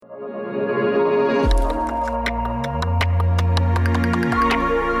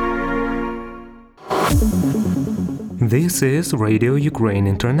This is Radio Ukraine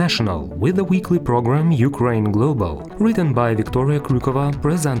International with the weekly program Ukraine Global, written by Victoria Krukova,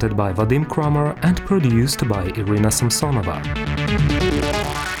 presented by Vadim Kramer and produced by Irina Samsonova.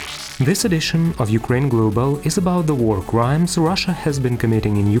 This edition of Ukraine Global is about the war crimes Russia has been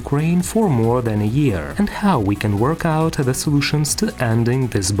committing in Ukraine for more than a year and how we can work out the solutions to ending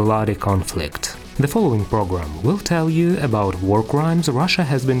this bloody conflict. The following program will tell you about war crimes Russia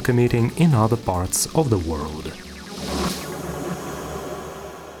has been committing in other parts of the world.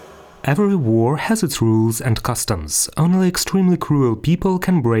 Every war has its rules and customs. Only extremely cruel people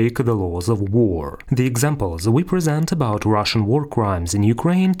can break the laws of war. The examples we present about Russian war crimes in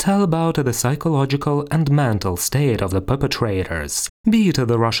Ukraine tell about the psychological and mental state of the perpetrators, be it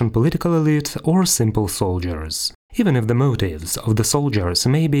the Russian political elite or simple soldiers. Even if the motives of the soldiers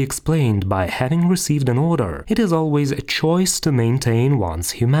may be explained by having received an order, it is always a choice to maintain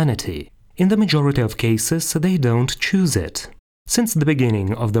one's humanity. In the majority of cases, they don't choose it. Since the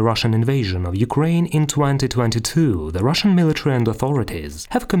beginning of the Russian invasion of Ukraine in 2022, the Russian military and authorities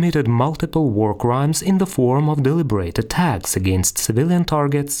have committed multiple war crimes in the form of deliberate attacks against civilian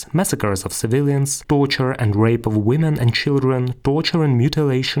targets, massacres of civilians, torture and rape of women and children, torture and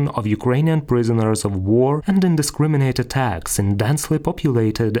mutilation of Ukrainian prisoners of war, and indiscriminate attacks in densely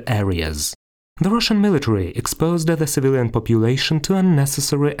populated areas. The Russian military exposed the civilian population to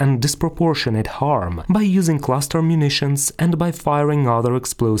unnecessary and disproportionate harm by using cluster munitions and by firing other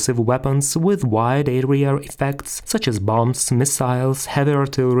explosive weapons with wide area effects such as bombs, missiles, heavy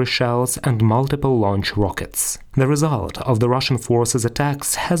artillery shells and multiple launch rockets. The result of the Russian forces'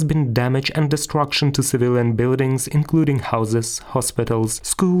 attacks has been damage and destruction to civilian buildings including houses, hospitals,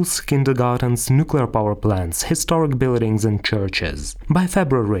 schools, kindergartens, nuclear power plants, historic buildings and churches. By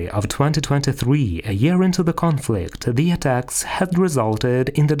February of 2023, a year into the conflict, the attacks had resulted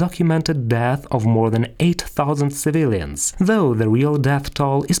in the documented death of more than 8,000 civilians, though the real death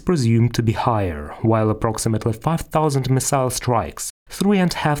toll is presumed to be higher, while approximately 5,000 missile strikes,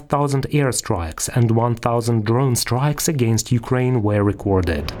 3,500 airstrikes and 1,000 drone strikes against Ukraine were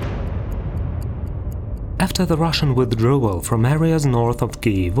recorded. After the Russian withdrawal from areas north of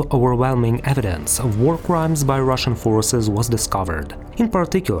Kyiv, overwhelming evidence of war crimes by Russian forces was discovered. In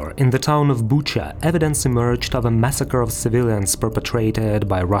particular, in the town of Bucha, evidence emerged of a massacre of civilians perpetrated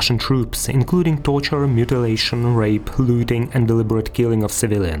by Russian troops, including torture, mutilation, rape, looting and deliberate killing of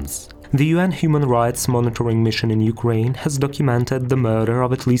civilians. The UN Human Rights Monitoring Mission in Ukraine has documented the murder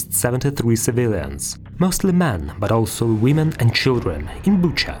of at least 73 civilians, mostly men, but also women and children, in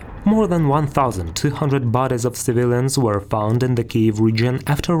Bucha. More than 1,200 bodies of civilians were found in the Kyiv region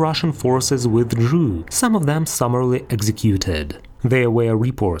after Russian forces withdrew, some of them summarily executed. There were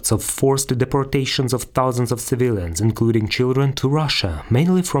reports of forced deportations of thousands of civilians, including children, to Russia,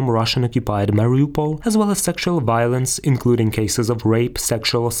 mainly from Russian-occupied Mariupol, as well as sexual violence, including cases of rape,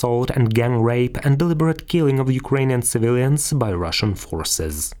 sexual assault and gang rape and deliberate killing of Ukrainian civilians by Russian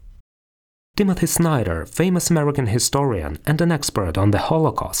forces. Timothy Snyder, famous American historian and an expert on the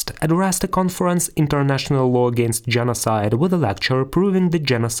Holocaust, addressed a conference International Law Against Genocide with a lecture proving the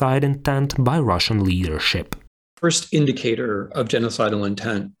genocide intent by Russian leadership. First indicator of genocidal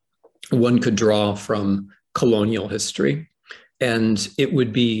intent one could draw from colonial history, and it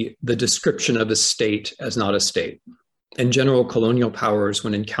would be the description of a state as not a state. And general colonial powers,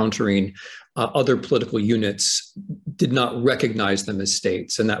 when encountering other political units, did not recognize them as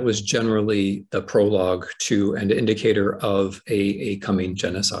states, and that was generally the prologue to an indicator of a coming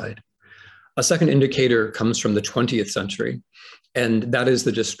genocide. A second indicator comes from the 20th century, and that is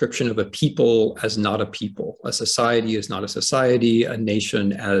the description of a people as not a people, a society as not a society, a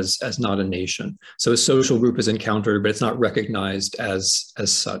nation as not a nation. So a social group is encountered, but it's not recognized as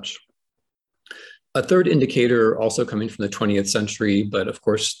such. A third indicator, also coming from the 20th century, but of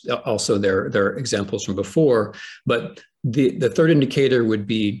course also there are examples from before, but the third indicator would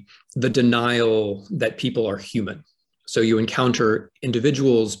be the denial that people are human. So you encounter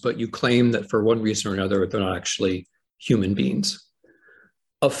individuals, but you claim that for one reason or another, they're not actually human beings.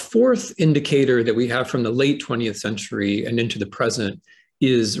 A fourth indicator that we have from the late 20th century and into the present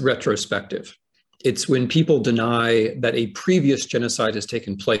is retrospective. It's when people deny that a previous genocide has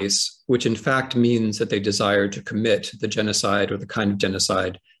taken place, which in fact means that they desire to commit the genocide or the kind of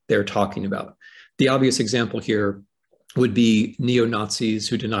genocide they're talking about. The obvious example here would be neo-Nazis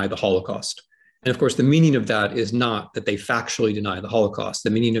who deny the Holocaust. And of course, the meaning of that is not that they factually deny the Holocaust.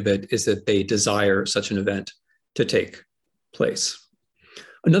 The meaning of it is that they desire such an event to take place.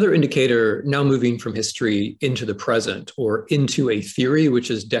 Another indicator, now moving from history into the present or into a theory which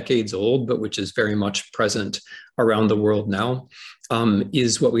is decades old, but which is very much present around the world now,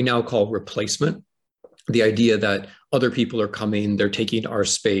 is what we now call replacement. The idea that other people are coming, they're taking our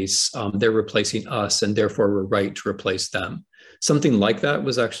space, they're replacing us, and therefore we're right to replace them. Something like that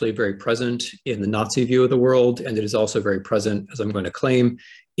was actually very present in the Nazi view of the world, and it is also very present, as I'm going to claim,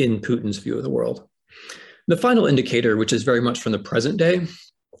 in Putin's view of the world. The final indicator, which is very much from the present day,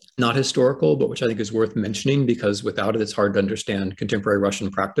 not historical, but which I think is worth mentioning because without it, it's hard to understand contemporary Russian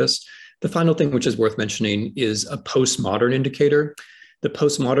practice. The final thing which is worth mentioning is a postmodern indicator. The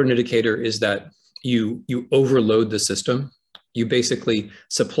postmodern indicator is that you overload the system. You basically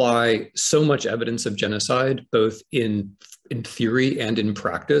supply so much evidence of genocide, both in theory and in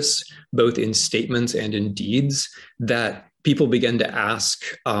practice, both in statements and in deeds, that people begin to ask,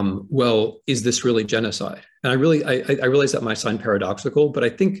 well, is this really genocide? And I realize that might sound paradoxical, but I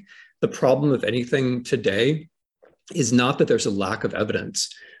think the problem of anything today is not that there's a lack of evidence.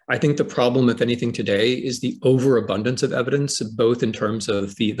 I think the problem, if anything, today is the overabundance of evidence, both in terms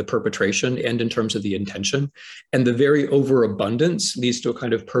of the perpetration and in terms of the intention. And the very overabundance leads to a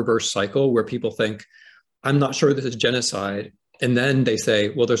kind of perverse cycle where people think, I'm not sure this is genocide. And then they say,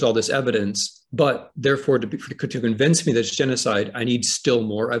 well, there's all this evidence, but therefore to convince me that it's genocide, I need still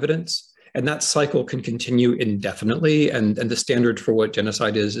more evidence. And that cycle can continue indefinitely. And the standard for what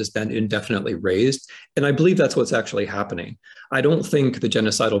genocide is then indefinitely raised. And I believe that's what's actually happening. I don't think the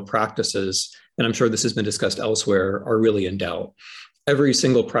genocidal practices, and I'm sure this has been discussed elsewhere, are really in doubt. Every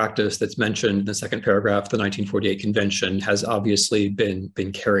single practice that's mentioned in the second paragraph of the 1948 Convention has obviously been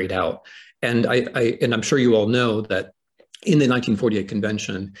carried out. And I'm sure you all know that in the 1948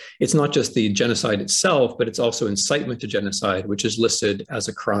 Convention, it's not just the genocide itself, but it's also incitement to genocide, which is listed as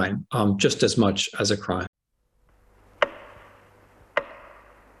a crime, just as much as a crime.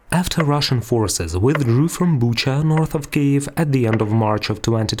 After Russian forces withdrew from Bucha, north of Kyiv, at the end of March of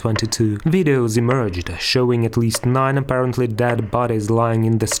 2022, videos emerged showing at least 9 apparently dead bodies lying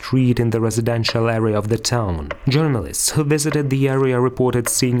in the street in the residential area of the town. Journalists who visited the area reported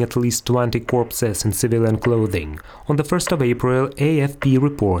seeing at least 20 corpses in civilian clothing. On the 1st of April, AFP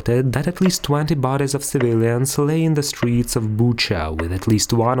reported that at least 20 bodies of civilians lay in the streets of Bucha, with at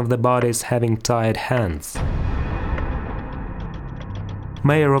least one of the bodies having tied hands.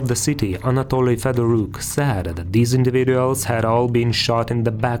 Mayor of the city, Anatoly Fedoruk, said that these individuals had all been shot in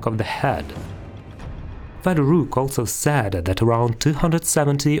the back of the head. Fedoruk also said that around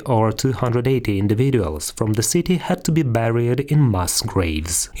 270 or 280 individuals from the city had to be buried in mass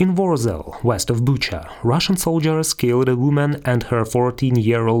graves. In Vorzel, west of Bucha, Russian soldiers killed a woman and her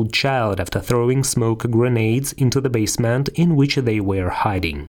 14-year-old child after throwing smoke grenades into the basement in which they were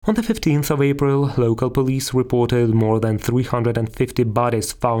hiding. On the 15th of April, local police reported more than 350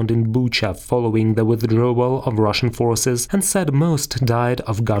 bodies found in Bucha following the withdrawal of Russian forces and said most died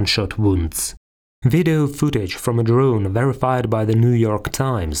of gunshot wounds. Video footage from a drone verified by the New York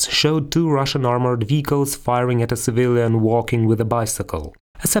Times showed 2 Russian armored vehicles firing at a civilian walking with a bicycle.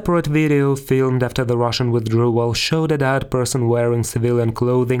 A separate video filmed after the Russian withdrawal showed a dead person wearing civilian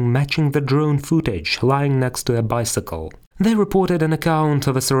clothing matching the drone footage lying next to a bicycle. They reported an account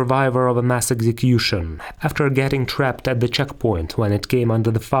of a survivor of a mass execution. After getting trapped at the checkpoint when it came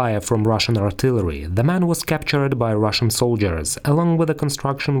under the fire from Russian artillery, the man was captured by Russian soldiers, along with the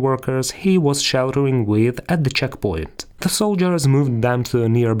construction workers he was sheltering with at the checkpoint. The soldiers moved them to a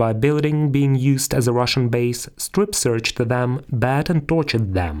nearby building being used as a Russian base, strip-searched them, bat and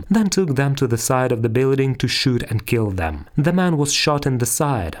tortured them, then took them to the side of the building to shoot and kill them. The man was shot in the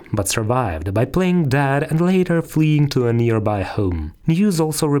side, but survived by playing dead and later fleeing to a nearby home. News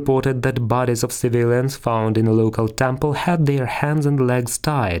also reported that bodies of civilians found in a local temple had their hands and legs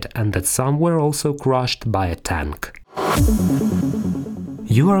tied, and that some were also crushed by a tank.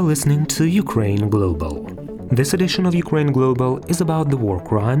 You are listening to Ukraine Global. This edition of Ukraine Global is about the war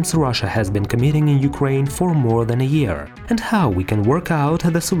crimes Russia has been committing in Ukraine for more than a year, and how we can work out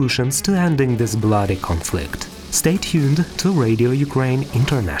the solutions to ending this bloody conflict. Stay tuned to Radio Ukraine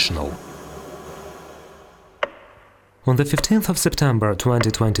International. On the 15th of September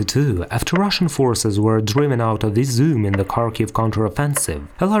 2022, after Russian forces were driven out of Izum in the Kharkiv counteroffensive,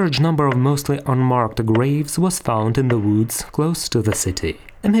 a large number of mostly unmarked graves was found in the woods close to the city.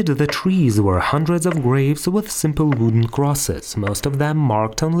 Amid the trees were hundreds of graves with simple wooden crosses, most of them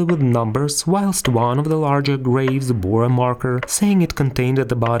marked only with numbers, whilst one of the larger graves bore a marker saying it contained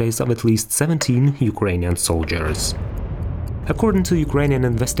the bodies of at least 17 Ukrainian soldiers. According to Ukrainian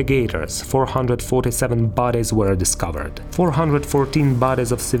investigators, 447 bodies were discovered, 414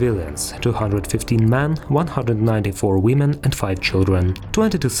 bodies of civilians, 215 men, 194 women and 5 children,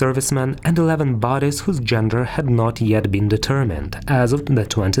 22 servicemen and 11 bodies whose gender had not yet been determined as of the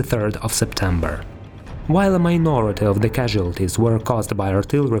 23rd of September. While a minority of the casualties were caused by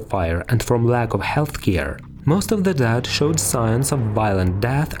artillery fire and from lack of health care, Most of the dead showed signs of violent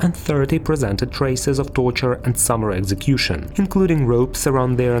death, and 30 presented traces of torture and summary execution, including ropes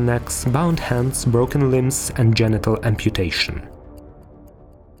around their necks, bound hands, broken limbs, and genital amputation.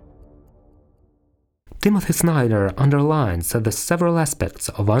 Timothy Snyder underlines the several aspects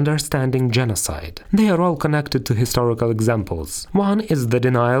of understanding genocide. They are all connected to historical examples. One is the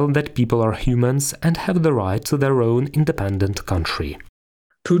denial that people are humans and have the right to their own independent country.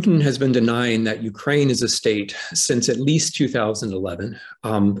 Putin has been denying that Ukraine is a state since at least 2011,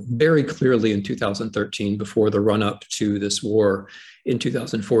 very clearly in 2013, before the run-up to this war in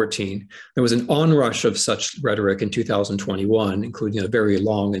 2014. There was an onrush of such rhetoric in 2021, including a very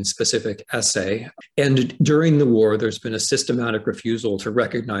long and specific essay. And during the war, there's been a systematic refusal to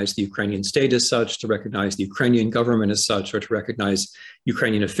recognize the Ukrainian state as such, to recognize the Ukrainian government as such, or to recognize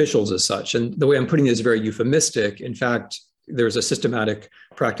Ukrainian officials as such. And the way I'm putting it is very euphemistic. In fact, there's a systematic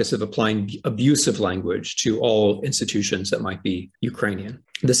practice of applying abusive language to all institutions that might be Ukrainian.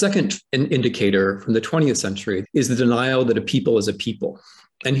 The second indicator from the 20th century is the denial that a people is a people.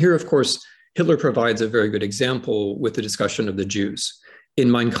 And here, of course, Hitler provides a very good example with the discussion of the Jews.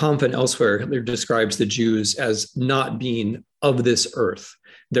 In Mein Kampf and elsewhere, Hitler describes the Jews as not being of this earth.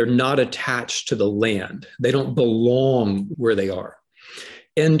 They're not attached to the land. They don't belong where they are.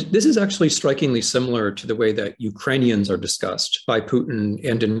 And this is actually strikingly similar to the way that Ukrainians are discussed by Putin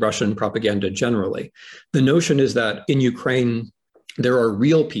and in Russian propaganda generally. The notion is that in Ukraine, there are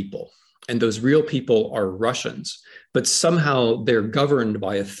real people, and those real people are Russians, but somehow they're governed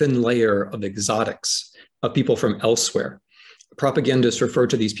by a thin layer of exotics, of people from elsewhere. Propagandists refer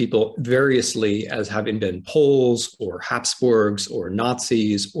to these people variously as having been Poles or Habsburgs or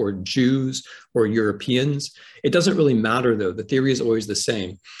Nazis or Jews or Europeans. It doesn't really matter, though. The theory is always the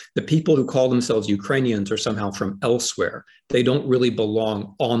same. The people who call themselves Ukrainians are somehow from elsewhere. They don't really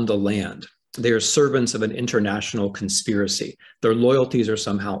belong on the land. They are servants of an international conspiracy. Their loyalties are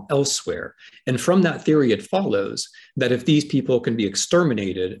somehow elsewhere. And from that theory, it follows that if these people can be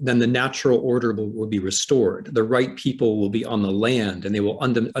exterminated, then the natural order will be restored. The right people will be on the land, and they will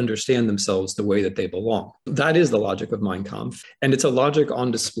understand themselves the way that they belong. That is the logic of Mein Kampf, and it's a logic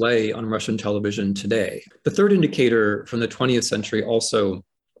on display on Russian television today. The third indicator from the 20th century also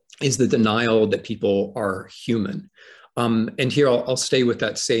is the denial that people are human. And here I'll stay with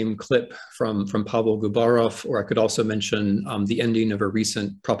that same clip from Pavel Gubarov, or I could also mention the ending of a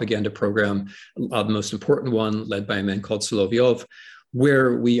recent propaganda program, the most important one, led by a man called Solovyov,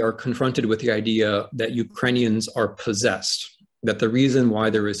 where we are confronted with the idea that Ukrainians are possessed, that the reason why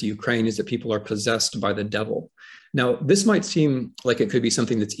there is Ukraine is that people are possessed by the devil. Now, this might seem like it could be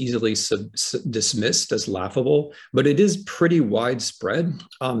something that's easily dismissed as laughable, but it is pretty widespread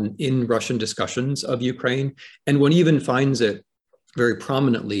in Russian discussions of Ukraine. And one even finds it very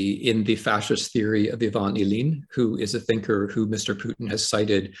prominently in the fascist theory of Ivan Ilyin, who is a thinker who Mr. Putin has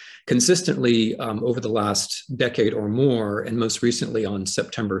cited consistently over the last decade or more, and most recently on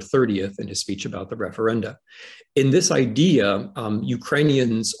September 30th in his speech about the referenda. In this idea,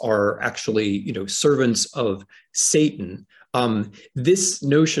 Ukrainians are actually, servants of Satan. This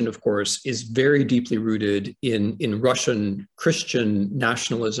notion, of course, is very deeply rooted in Russian Christian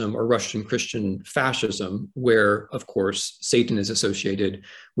nationalism or Russian Christian fascism, where, of course, Satan is associated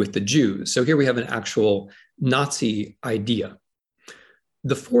with the Jews. So here we have an actual Nazi idea.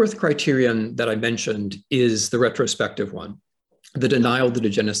 The fourth criterion that I mentioned is the retrospective one, the denial that a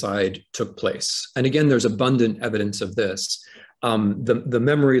genocide took place. And again, there's abundant evidence of this. The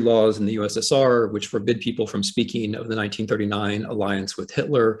memory laws in the USSR, which forbid people from speaking of the 1939 alliance with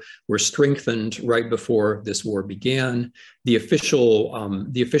Hitler, were strengthened right before this war began. The official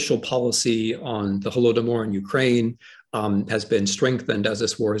policy on the Holodomor in Ukraine has been strengthened as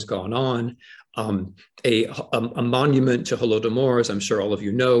this war has gone on. A monument to Holodomor, as I'm sure all of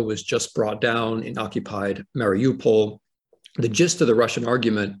you know, was just brought down in occupied Mariupol. The gist of the Russian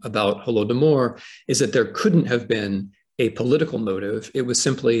argument about Holodomor is that there couldn't have been a political motive. It was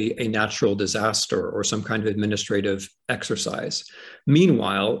simply a natural disaster or some kind of administrative exercise.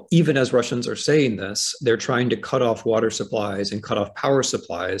 Meanwhile, even as Russians are saying this, they're trying to cut off water supplies and cut off power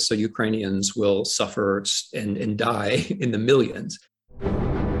supplies so Ukrainians will suffer and die in the millions.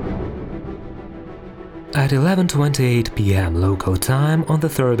 At 11:28 p.m. local time on the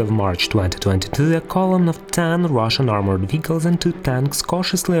 3rd of March 2022, a column of 10 Russian armored vehicles and 2 tanks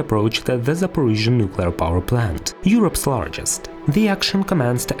cautiously approached the Zaporizhzhia nuclear power plant, Europe's largest. The action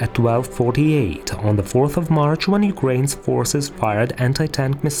commenced at 12:48 on the 4th of March, when Ukraine's forces fired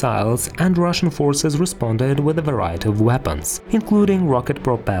anti-tank missiles and Russian forces responded with a variety of weapons, including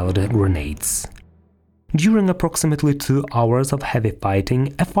rocket-propelled grenades. During approximately 2 hours of heavy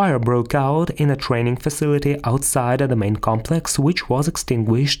fighting, a fire broke out in a training facility outside the main complex, which was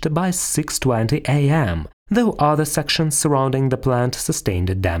extinguished by 6:20 a.m., though other sections surrounding the plant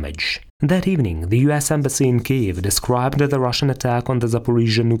sustained damage. That evening, the US Embassy in Kyiv described the Russian attack on the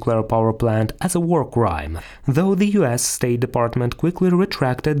Zaporizhzhia nuclear power plant as a war crime, though the US State Department quickly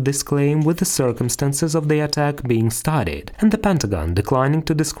retracted this claim with the circumstances of the attack being studied, and the Pentagon declining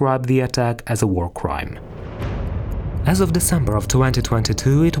to describe the attack as a war crime. As of December of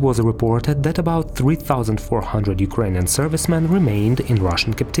 2022, it was reported that about 3,400 Ukrainian servicemen remained in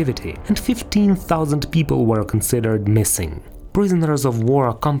Russian captivity, and 15,000 people were considered missing. Prisoners of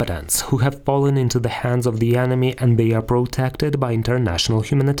war combatants who have fallen into the hands of the enemy, and they are protected by international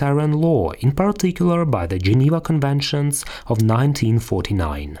humanitarian law, in particular by the Geneva Conventions of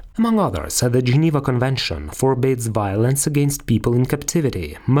 1949. Among others, the Geneva Convention forbids violence against people in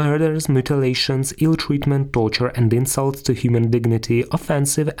captivity, murders, mutilations, ill treatment, torture and insults to human dignity,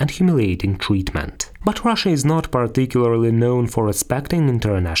 offensive and humiliating treatment. But Russia is not particularly known for respecting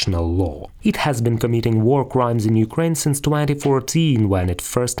international law. It has been committing war crimes in Ukraine since 2014, when it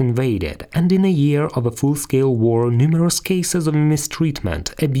first invaded, and in a year of a full-scale war, numerous cases of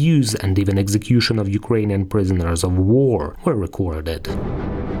mistreatment, abuse and even execution of Ukrainian prisoners of war were recorded.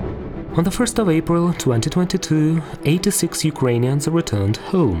 On the 1st of April 2022, 86 Ukrainians returned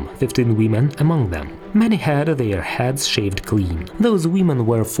home, 15 women among them. Many had their heads shaved clean. Those women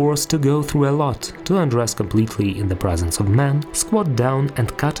were forced to go through a lot, to undress completely in the presence of men, squat down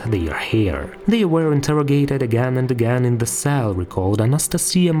and cut their hair. They were interrogated again and again in the cell, recalled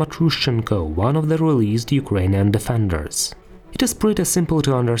Anastasia Matrushchenko, one of the released Ukrainian defenders. It is pretty simple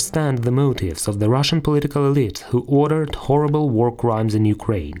to understand the motives of the Russian political elite who ordered horrible war crimes in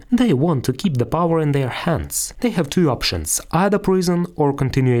Ukraine. They want to keep the power in their hands. They have two options, either prison or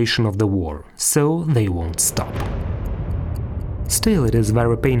continuation of the war, so they won't stop. Still, it is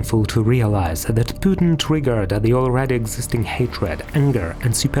very painful to realize that Putin triggered the already existing hatred, anger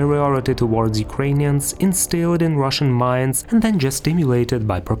and superiority towards Ukrainians instilled in Russian minds and then just stimulated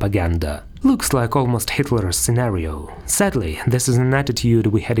by propaganda. Looks like almost Hitler's scenario. Sadly, this is an attitude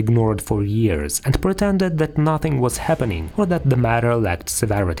we had ignored for years and pretended that nothing was happening or that the matter lacked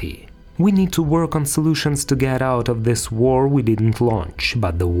severity. We need to work on solutions to get out of this war we didn't launch,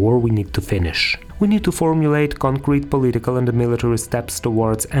 but the war we need to finish. We need to formulate concrete political and military steps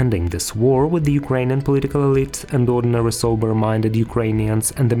towards ending this war, with the Ukrainian political elite and ordinary sober-minded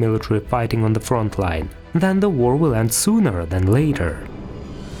Ukrainians and the military fighting on the front line. Then the war will end sooner than later.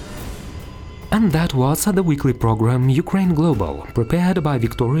 And that was the weekly program Ukraine Global, prepared by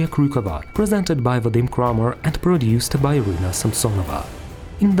Victoria Krukova, presented by Vadim Kramer and produced by Irina Samsonova.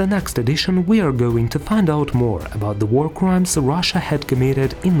 In the next edition, we are going to find out more about the war crimes Russia had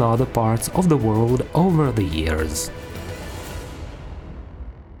committed in other parts of the world over the years.